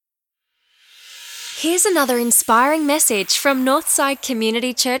Here's another inspiring message from Northside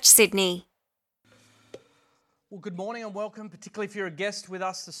Community Church, Sydney. Well, good morning and welcome, particularly if you're a guest with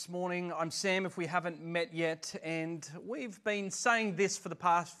us this morning. I'm Sam, if we haven't met yet, and we've been saying this for the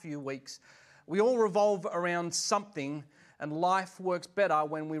past few weeks. We all revolve around something, and life works better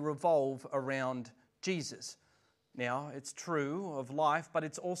when we revolve around Jesus. Now, it's true of life, but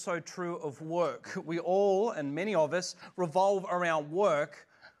it's also true of work. We all, and many of us, revolve around work,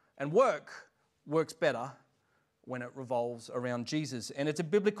 and work works better when it revolves around Jesus. And it's a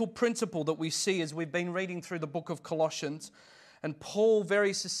biblical principle that we see as we've been reading through the book of Colossians. And Paul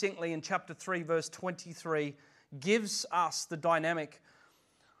very succinctly in chapter 3, verse 23, gives us the dynamic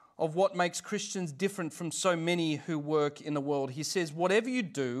of what makes Christians different from so many who work in the world. He says, whatever you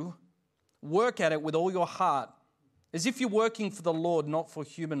do, work at it with all your heart, as if you're working for the Lord, not for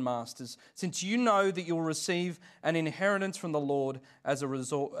human masters, since you know that you'll receive an inheritance from the Lord as a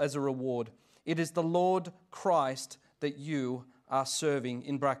reward. It is the Lord Christ that you are serving,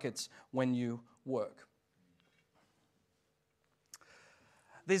 in brackets, when you work.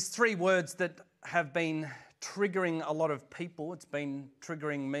 There's three words that have been triggering a lot of people. It's been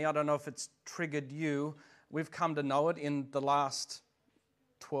triggering me. I don't know if it's triggered you. We've come to know it in the last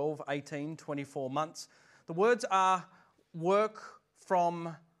 12, 18, 24 months. The words are work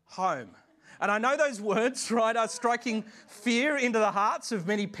from home. And I know those words, right, are striking fear into the hearts of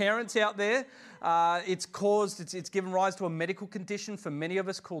many parents out there. It's given rise to a medical condition for many of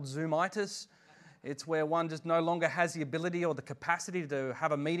us called Zoomitis. It's where one just no longer has the ability or the capacity to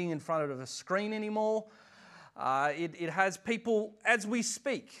have a meeting in front of a screen anymore. It has people, as we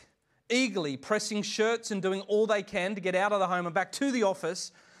speak, eagerly pressing shirts and doing all they can to get out of the home and back to the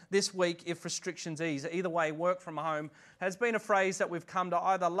office this week if restrictions ease. Either way, work from home has been a phrase that we've come to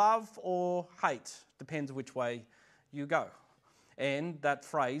either love or hate, depends which way you go. And that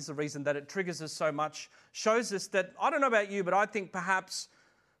phrase, the reason that it triggers us so much, shows us that, I don't know about you, but I think perhaps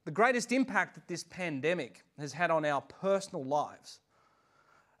the greatest impact that this pandemic has had on our personal lives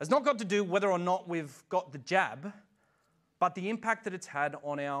has not got to do whether or not we've got the jab, but the impact that it's had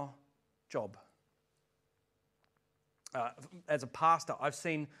on our job. As a pastor, I've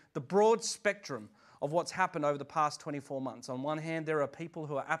seen the broad spectrum of what's happened over the past 24 months. On one hand, there are people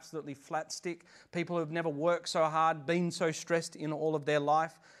who are absolutely flat stick, people who have never worked so hard, been so stressed in all of their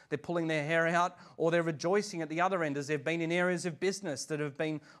life. They're pulling their hair out, or they're rejoicing at the other end as they've been in areas of business that have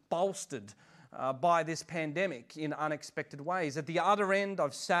been bolstered by this pandemic in unexpected ways. At the other end,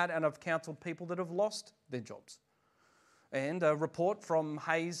 I've sat and I've counselled people that have lost their jobs. And a report from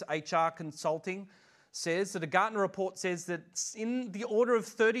Hayes HR Consulting says that a Gartner report says that in the order of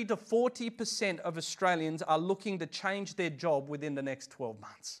 30 to 40% of Australians are looking to change their job within the next 12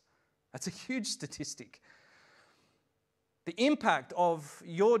 months. That's a huge statistic. The impact of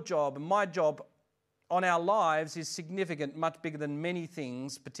your job and my job on our lives is significant, much bigger than many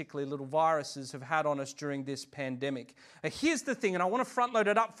things, particularly little viruses, have had on us during this pandemic. Here's the thing, and I want to front load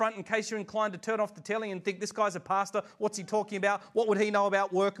it up front in case you're inclined to turn off the telly and think this guy's a pastor, what's he talking about? What would he know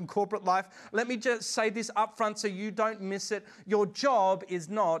about work and corporate life? Let me just say this up front so you don't miss it. Your job is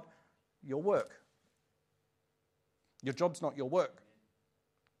not your work. Your job's not your work.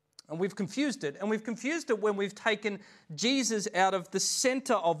 And we've confused it. And we've confused it when we've taken Jesus out of the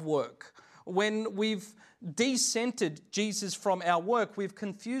center of work. When we've decentered Jesus from our work, we've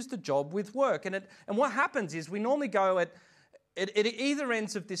confused the job with work. And what happens is we normally go at either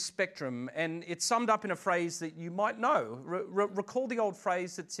ends of this spectrum, and it's summed up in a phrase that you might know. Recall the old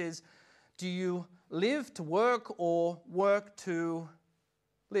phrase that says, do you live to work or work to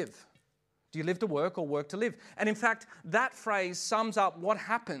live? Do you live to work or work to live? And in fact, that phrase sums up what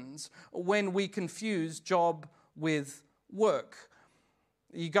happens when we confuse job with work.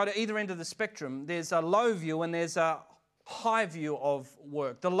 You go to either end of the spectrum, there's a low view and there's a high view of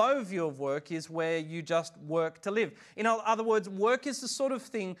work. The low view of work is where you just work to live. In other words, work is the sort of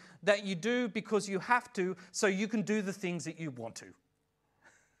thing that you do because you have to, so you can do the things that you want to.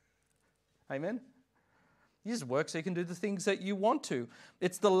 Amen? You just work so you can do the things that you want to.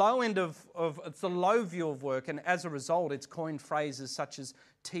 It's the low end it's the low view of work, and as a result, it's coined phrases such as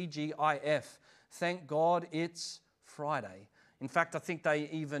TGIF. Thank God it's Friday. In fact, I think they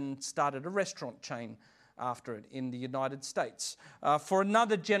even started a restaurant chain after it in the United States. For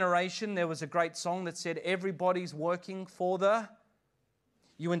another generation, there was a great song that said, everybody's working for the...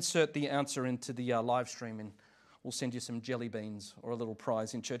 You insert the answer into the live stream and we'll send you some jelly beans or a little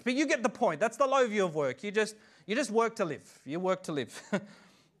prize in church. But you get the point. That's the low view of work. You just work to live. You work to live.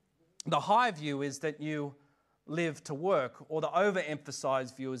 The high view is that you live to work, or the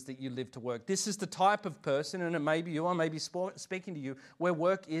overemphasized view is that you live to work. This is the type of person, and it may be you, I may be speaking to you, where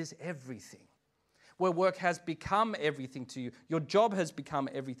work is everything. where work has become everything to you. Your job has become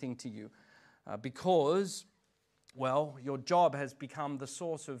everything to you because, well, your job has become the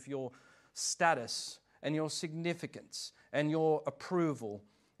source of your status and your significance and your approval.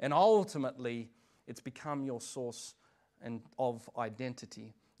 And ultimately, it's become your source of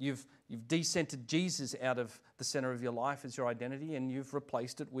identity. You've decentered Jesus out of the center of your life as your identity, and you've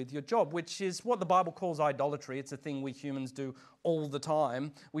replaced it with your job, which is what the Bible calls idolatry. It's a thing we humans do all the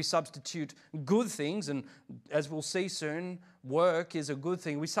time. We substitute good things, and as we'll see soon, work is a good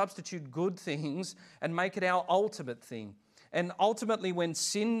thing. We substitute good things and make it our ultimate thing. And ultimately, when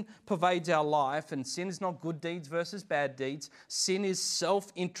sin pervades our life, and sin is not good deeds versus bad deeds, sin is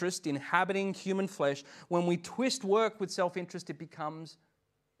self-interest inhabiting human flesh. When we twist work with self-interest, it becomes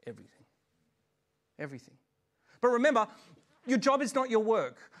everything. Everything. But remember, your job is not your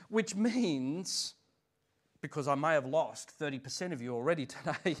work, which means, because I may have lost 30% of you already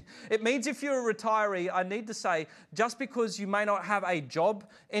today, it means if you're a retiree, I need to say, just because you may not have a job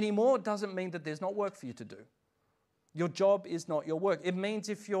anymore doesn't mean that there's not work for you to do. Your job is not your work. It means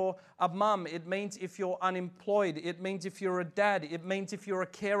if you're a mum, it means if you're unemployed, it means if you're a dad, it means if you're a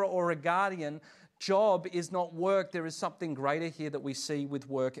carer or a guardian, job is not work. There is something greater here that we see with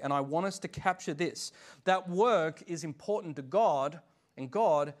work, and I want us to capture this, that work is important to God, and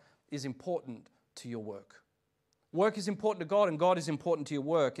God is important to your work. Work is important to God, and God is important to your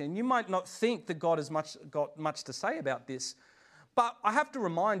work, and you might not think that God has got much to say about this, but I have to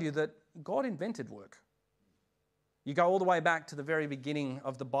remind you that God invented work. You go all the way back to the very beginning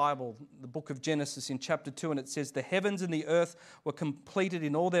of the Bible, the book of Genesis in chapter 2, and it says, "The heavens and the earth were completed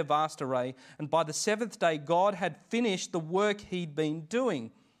in all their vast array, and by the seventh day God had finished the work he'd been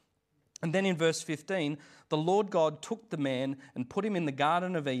doing." And then in verse 15, the Lord God took the man and put him in the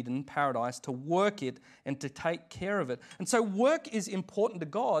Garden of Eden, paradise, to work it and to take care of it. And so work is important to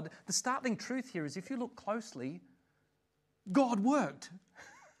God. The startling truth here is if you look closely, God worked.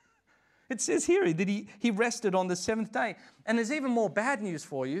 It says here that he rested on the seventh day. And there's even more bad news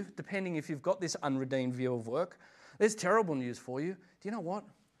for you, depending if you've got this unredeemed view of work. There's terrible news for you. Do you know what?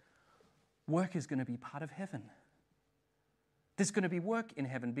 Work is going to be part of heaven. There's going to be work in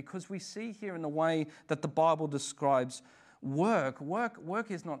heaven because we see here in the way that the Bible describes work.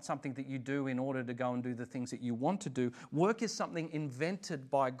 Work is not something that you do in order to go and do the things that you want to do. Work is something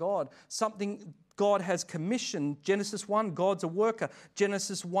invented by God, something God has commissioned. Genesis 1, God's a worker.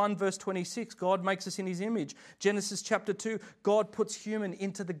 Genesis 1 verse 26, God makes us in his image. Genesis chapter 2, God puts human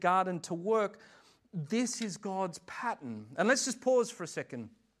into the garden to work. This is God's pattern. And let's just pause for a second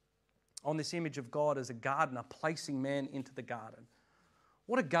on this image of God as a gardener placing man into the garden.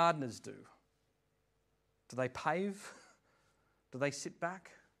 What do gardeners do? Do they pave? Do they sit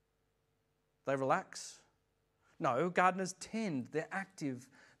back? Do they relax? No, gardeners tend. They're active.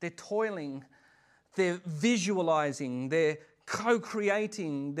 They're toiling. They're visualizing. They're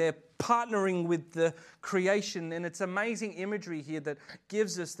co-creating. They're partnering with the creation. And it's amazing imagery here that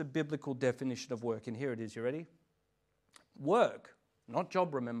gives us the biblical definition of work. And here it is. You ready? Work, not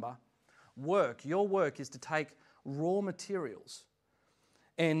job, remember. Work. Your work is to take raw materials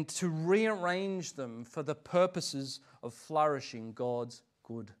and to rearrange them for the purposes of flourishing God's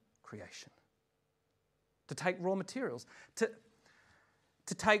good creation. To take raw materials, to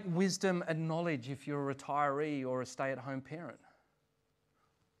take wisdom and knowledge if you're a retiree or a stay-at-home parent.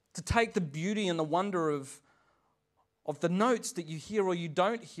 To take the beauty and the wonder of the notes that you hear or you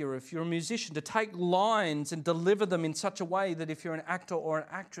don't hear if you're a musician. To take lines and deliver them in such a way that if you're an actor or an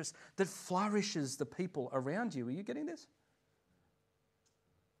actress, that flourishes the people around you. Are you getting this?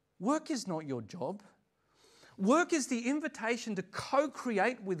 Work is not your job. Work is the invitation to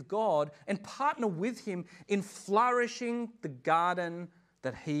co-create with God and partner with him in flourishing the garden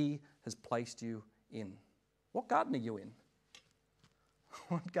that he has placed you in. What garden are you in?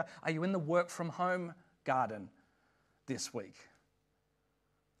 Are you in the work from home garden this week?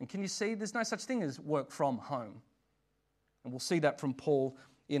 And can you see there's no such thing as work from home? And we'll see that from Paul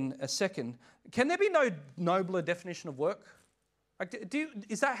in a second. Can there be no nobler definition of work?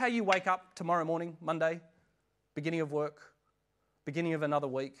 Is that how you wake up tomorrow morning, Monday? Beginning of work? Beginning of another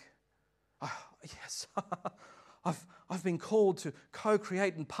week? Oh, yes, I've been called to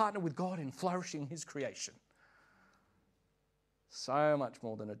co-create and partner with God in flourishing his creation. So much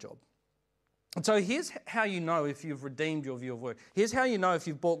more than a job. And so here's how you know if you've redeemed your view of work. Here's how you know if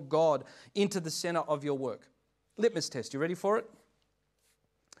you've brought God into the center of your work. Litmus test, you ready for it?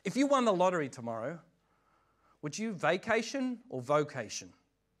 If you won the lottery tomorrow, would you vacation or vocation?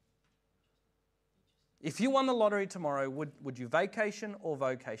 If you won the lottery tomorrow, would you vacation or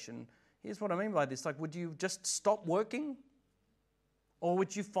vocation? Here's what I mean by this. Like, would you just stop working? Or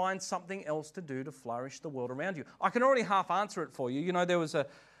would you find something else to do to flourish the world around you? I can already half answer it for you. You know, there was a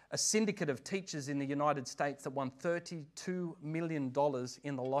syndicate of teachers in the United States that won $32 million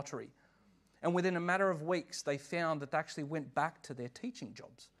in the lottery. And within a matter of weeks, they found that they actually went back to their teaching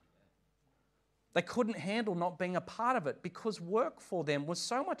jobs. They couldn't handle not being a part of it because work for them was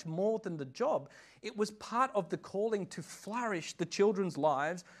so much more than the job. It was part of the calling to flourish the children's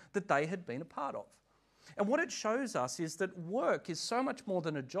lives that they had been a part of. And what it shows us is that work is so much more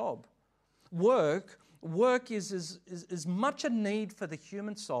than a job. Work is as much a need for the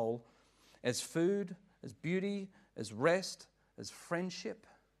human soul as food, as beauty, as rest, as friendship.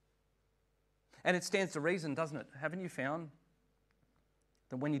 And it stands to reason, doesn't it? Haven't you found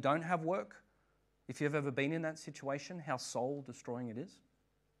that when you don't have work, if you've ever been in that situation, how soul-destroying it is?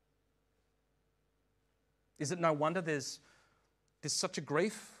 Is it no wonder there's such a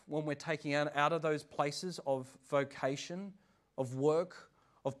grief when we're taking out of those places of vocation, of work,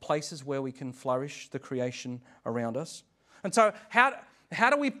 of places where we can flourish the creation around us? And so how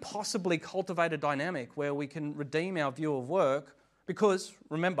do we possibly cultivate a dynamic where we can redeem our view of work? Because,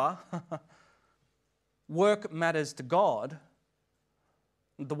 remember, work matters to God.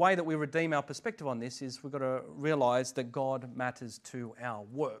 The way that we redeem our perspective on this is we've got to realise that God matters to our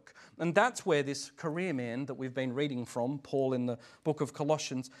work. And that's where this career man that we've been reading from, Paul in the book of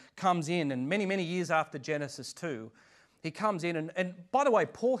Colossians, comes in. And many, many years after Genesis 2, he comes in. And by the way,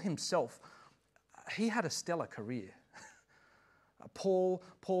 Paul himself, he had a stellar career. Paul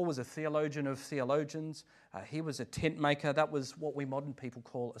was a theologian of theologians. He was a tent maker. That was what we modern people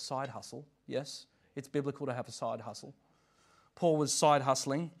call a side hustle. Yes, it's biblical to have a side hustle. Paul was side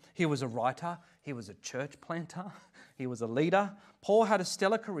hustling. He was a writer. He was a church planter. He was a leader. Paul had a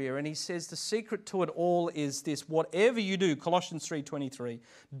stellar career, and he says the secret to it all is this: whatever you do, Colossians 3:23,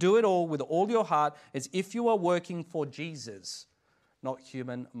 do it all with all your heart as if you are working for Jesus, not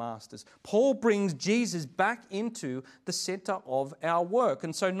human masters. Paul brings Jesus back into the center of our work.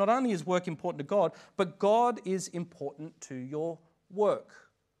 And so not only is work important to God, but God is important to your work.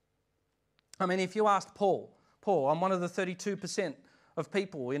 I mean, if you asked Paul, I'm one of the 32% of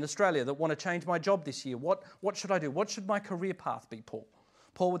people in Australia that want to change my job this year. What should I do? What should my career path be, Paul?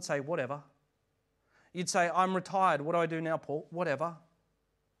 Paul would say, whatever. You'd say, I'm retired. What do I do now, Paul? Whatever.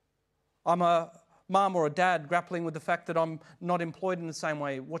 I'm a mum or a dad grappling with the fact that I'm not employed in the same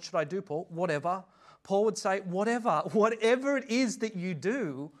way. What should I do, Paul? Whatever. Paul would say, whatever. Whatever it is that you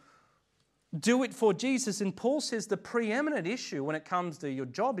do it for Jesus. And Paul says the preeminent issue when it comes to your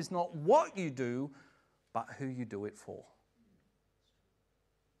job is not what you do, but who you do it for.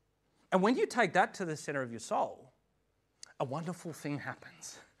 And when you take that to the center of your soul, a wonderful thing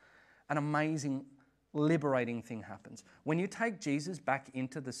happens. An amazing, liberating thing happens. When you take Jesus back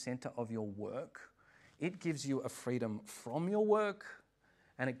into the center of your work, it gives you a freedom from your work,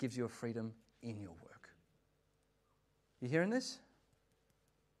 and it gives you a freedom in your work. You hearing this?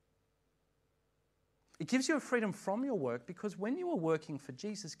 It gives you a freedom from your work because when you are working for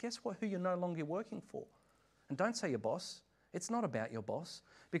Jesus, guess what? Who you're no longer working for. And don't say your boss. It's not about your boss.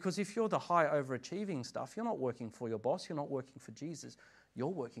 Because if you're the high overachieving stuff, you're not working for your boss. You're not working for Jesus. You're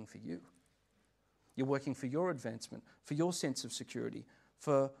working for you. You're working for your advancement, for your sense of security,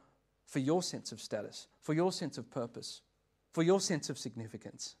 for your sense of status, for your sense of purpose, for your sense of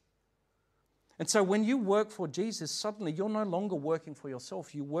significance. And so when you work for Jesus, suddenly you're no longer working for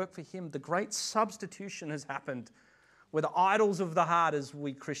yourself. You work for him. The great substitution has happened, where the idols of the heart, as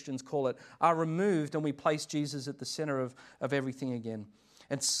we Christians call it, are removed, and we place Jesus at the center of everything again.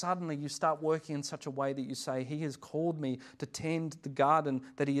 And suddenly you start working in such a way that you say, he has called me to tend the garden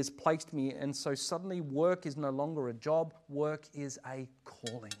that he has placed me. And so suddenly work is no longer a job. Work is a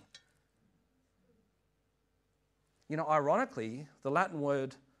calling. You know, ironically, the Latin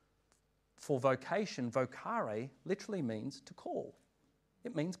word for vocation, vocare, literally means to call.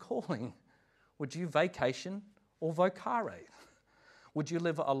 It means calling. Would you vacation or vocare? Would you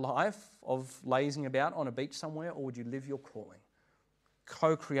live a life of lazing about on a beach somewhere, or would you live your calling?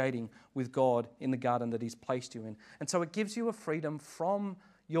 Co-creating with God in the garden that he's placed you in. And so it gives you a freedom from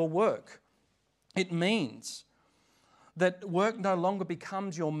your work. It means that work no longer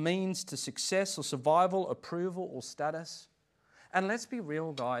becomes your means to success or survival, approval or status. And let's be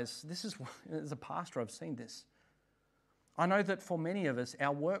real, guys. As a pastor, I've seen this. I know that for many of us,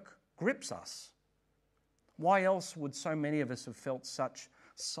 our work grips us. Why else would so many of us have felt such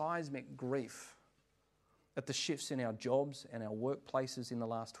seismic grief at the shifts in our jobs and our workplaces in the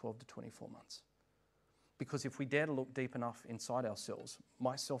last 12 to 24 months? Because if we dare to look deep enough inside ourselves,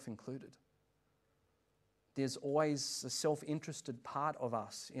 myself included, there's always a self-interested part of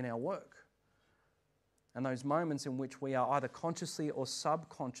us in our work. And those moments in which we are either consciously or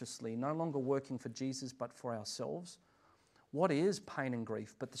subconsciously no longer working for Jesus but for ourselves, what is pain and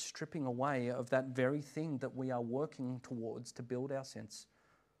grief but the stripping away of that very thing that we are working towards to build our sense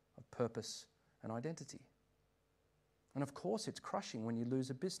of purpose and identity? And of course it's crushing when you lose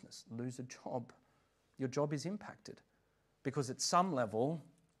a business, lose a job. Your job is impacted because at some level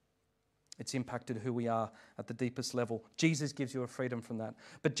it's impacted who we are at the deepest level. Jesus gives you a freedom from that.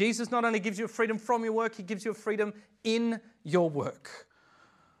 But Jesus not only gives you a freedom from your work, he gives you a freedom in your work.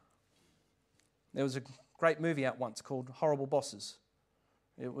 There was a great movie out once called Horrible Bosses.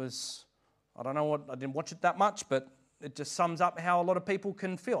 It was, I didn't watch it that much, but it just sums up how a lot of people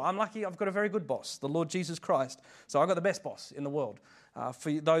can feel. I'm lucky I've got a very good boss, the Lord Jesus Christ. So I've got the best boss in the world.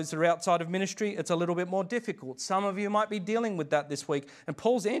 For those that are outside of ministry, it's a little bit more difficult. Some of you might be dealing with that this week. And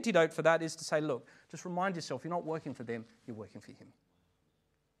Paul's antidote for that is to say, look, just remind yourself, you're not working for them, you're working for him.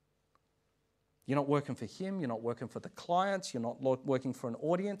 You're not working for him, you're not working for the clients, you're not working for an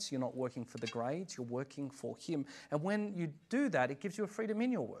audience, you're not working for the grades, you're working for him. And when you do that, it gives you a freedom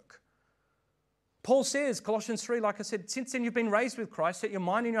in your work. Paul says, Colossians 3, like I said, since then you've been raised with Christ, set your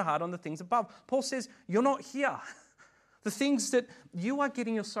mind and your heart on the things above. Paul says, you're not here. The things that you are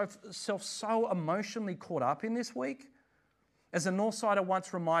getting yourself so emotionally caught up in this week. As a Northsider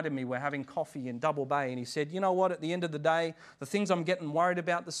once reminded me, we're having coffee in Double Bay, and he said, you know what, at the end of the day, the things I'm getting worried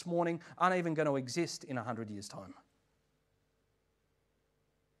about this morning aren't even going to exist in 100 years' time.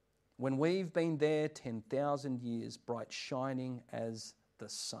 When we've been there 10,000 years, bright shining as the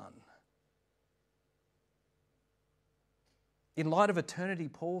sun. In light of eternity,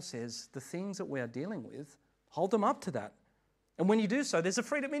 Paul says, the things that we are dealing with, hold them up to that. And when you do so, there's a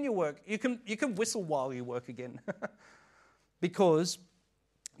freedom in your work. You can whistle while you work again. Because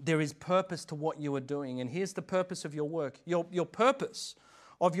there is purpose to what you are doing. And here's the purpose of your work. Your purpose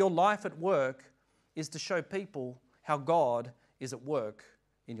of your life at work is to show people how God is at work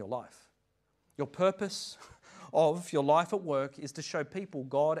in your life. Your purpose of your life at work is to show people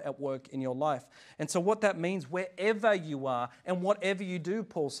God at work in your life. And so what that means, wherever you are and whatever you do,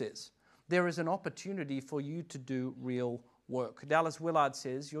 Paul says, there is an opportunity for you to do real work. Dallas Willard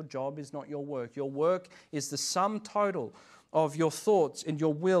says, your job is not your work. Your work is the sum total of your thoughts and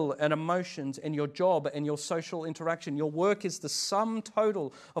your will and emotions and your job and your social interaction. Your work is the sum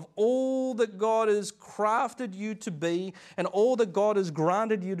total of all that God has crafted you to be and all that God has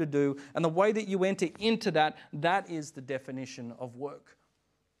granted you to do. And the way that you enter into that, that is the definition of work.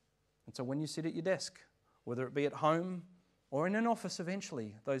 And so when you sit at your desk, whether it be at home or in an office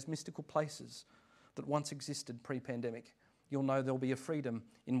eventually, those mystical places that once existed pre-pandemic, you'll know there'll be a freedom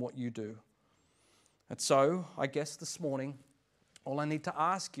in what you do. And so, I guess this morning, all I need to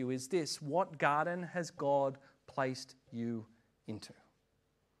ask you is this: what garden has God placed you into?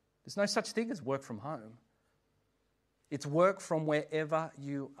 There's no such thing as work from home. It's work from wherever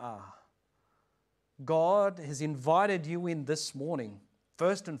you are. God has invited you in this morning,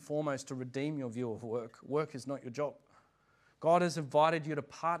 first and foremost, to redeem your view of work. Work is not your job. God has invited you to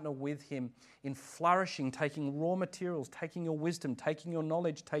partner with him in flourishing, taking raw materials, taking your wisdom, taking your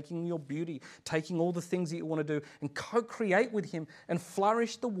knowledge, taking your beauty, taking all the things that you want to do and co-create with him and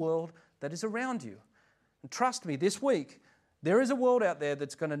flourish the world that is around you. And trust me, this week, there is a world out there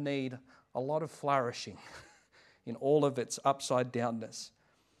that's going to need a lot of flourishing in all of its upside downness.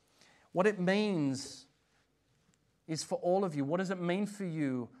 What it means is for all of you, what does it mean for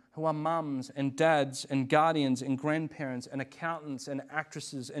you who are mums and dads and guardians and grandparents and accountants and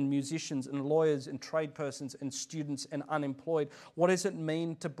actresses and musicians and lawyers and trade persons and students and unemployed? What does it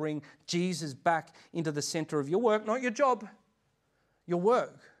mean to bring Jesus back into the center of your work, not your job, your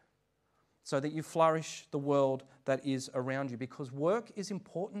work, so that you flourish the world that is around you? Because work is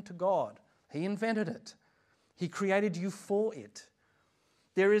important to God. He invented it. He created you for it.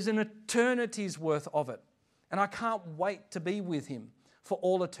 There is an eternity's worth of it. And I can't wait to be with him for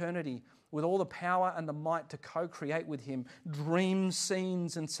all eternity, with all the power and the might to co-create with him dream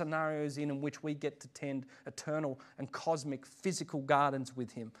scenes and scenarios in which we get to tend eternal and cosmic physical gardens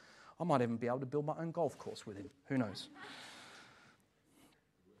with him. I might even be able to build my own golf course with him. Who knows?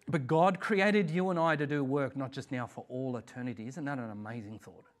 But God created you and I to do work, not just now, for all eternity. Isn't that an amazing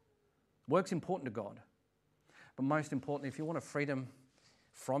thought? Work's important to God. But most importantly, if you want a freedom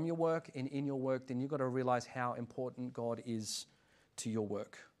from your work and in your work, then you've got to realize how important God is to your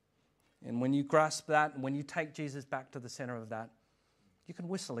work. And when you grasp that, and when you take Jesus back to the center of that, you can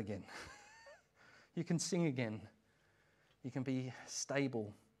whistle again. You can sing again. You can be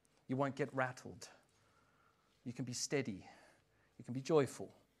stable. You won't get rattled. You can be steady. You can be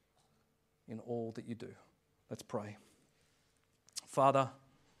joyful in all that you do. Let's pray. Father,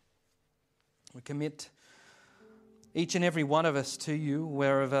 we commit each and every one of us to you,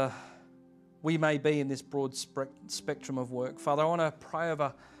 wherever we may be in this broad spectrum of work. Father, I want to pray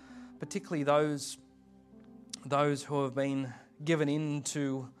over particularly those who have been given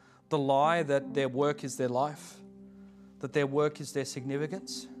into the lie that their work is their life, that their work is their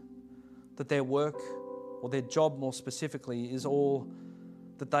significance, that their work, or their job more specifically, is all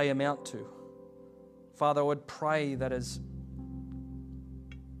that they amount to. Father, I would pray that as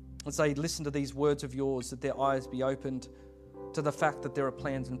they listen to these words of yours, that their eyes be opened to the fact that there are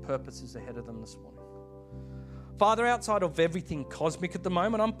plans and purposes ahead of them this morning. Father, outside of everything cosmic at the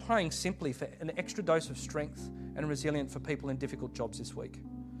moment, I'm praying simply for an extra dose of strength and resilience for people in difficult jobs this week.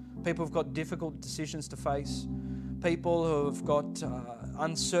 People who've got difficult decisions to face, people who have got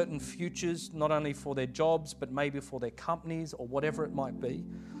uncertain futures, not only for their jobs, but maybe for their companies or whatever it might be.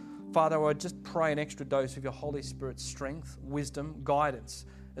 Father, I just pray an extra dose of your Holy Spirit's strength, wisdom, guidance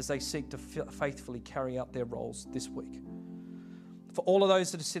as they seek to faithfully carry out their roles this week. For all of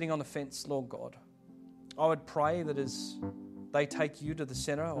those that are sitting on the fence, Lord God, I would pray that as they take you to the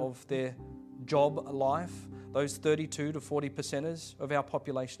center of their job life, those 32 to 40% of our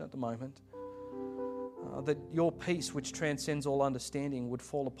population at the moment, that your peace, which transcends all understanding, would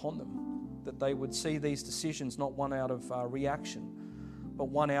fall upon them, that they would see these decisions not one out of reaction, but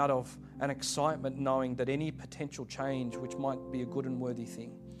one out of an excitement, knowing that any potential change, which might be a good and worthy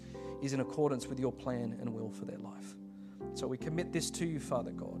thing, is in accordance with your plan and will for their life. So we commit this to you,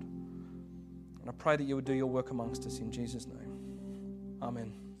 Father God, and I pray that you would do your work amongst us in Jesus' name.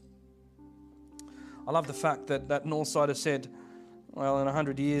 Amen. I love the fact that Northsider said, well, in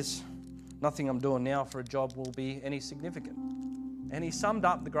 100 years, nothing I'm doing now for a job will be any significant. And he summed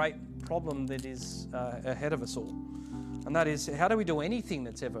up the great problem that is ahead of us all. And that is, how do we do anything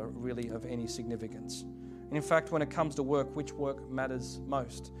that's ever really of any significance? And in fact, when it comes to work, which work matters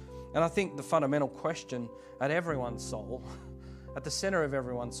most? And I think the fundamental question at everyone's soul, at the center of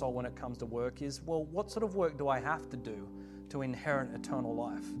everyone's soul when it comes to work is, well, what sort of work do I have to do to inherit eternal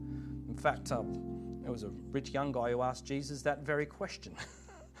life? In fact, there was a rich young guy who asked Jesus that very question.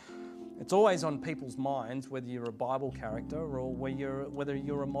 It's always on people's minds, whether you're a Bible character or whether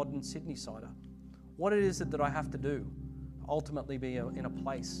you're a modern Sydney-sider. What it is that I have to do to ultimately be in a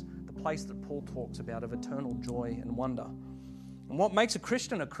place, the place that Paul talks about of eternal joy and wonder. And what makes a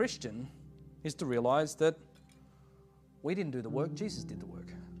Christian is to realize that we didn't do the work, Jesus did the work.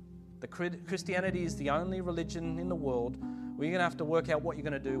 Christianity is the only religion in the world where you're going to have to work out what you're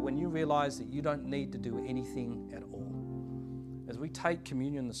going to do when you realize that you don't need to do anything at all. As we take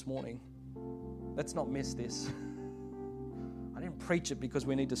communion this morning, let's not miss this. I didn't preach it because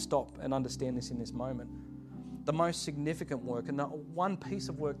we need to stop and understand this in this moment. The most significant work, and the one piece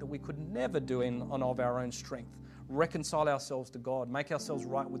of work that we could never do of our own strength, reconcile ourselves to God, make ourselves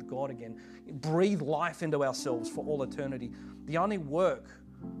right with God again, breathe life into ourselves for all eternity. The only work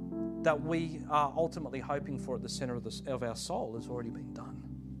that we are ultimately hoping for at the center of our soul has already been done.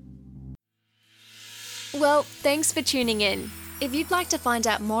 Well, thanks for tuning in. If you'd like to find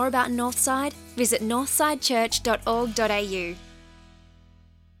out more about Northside, visit northsidechurch.org.au.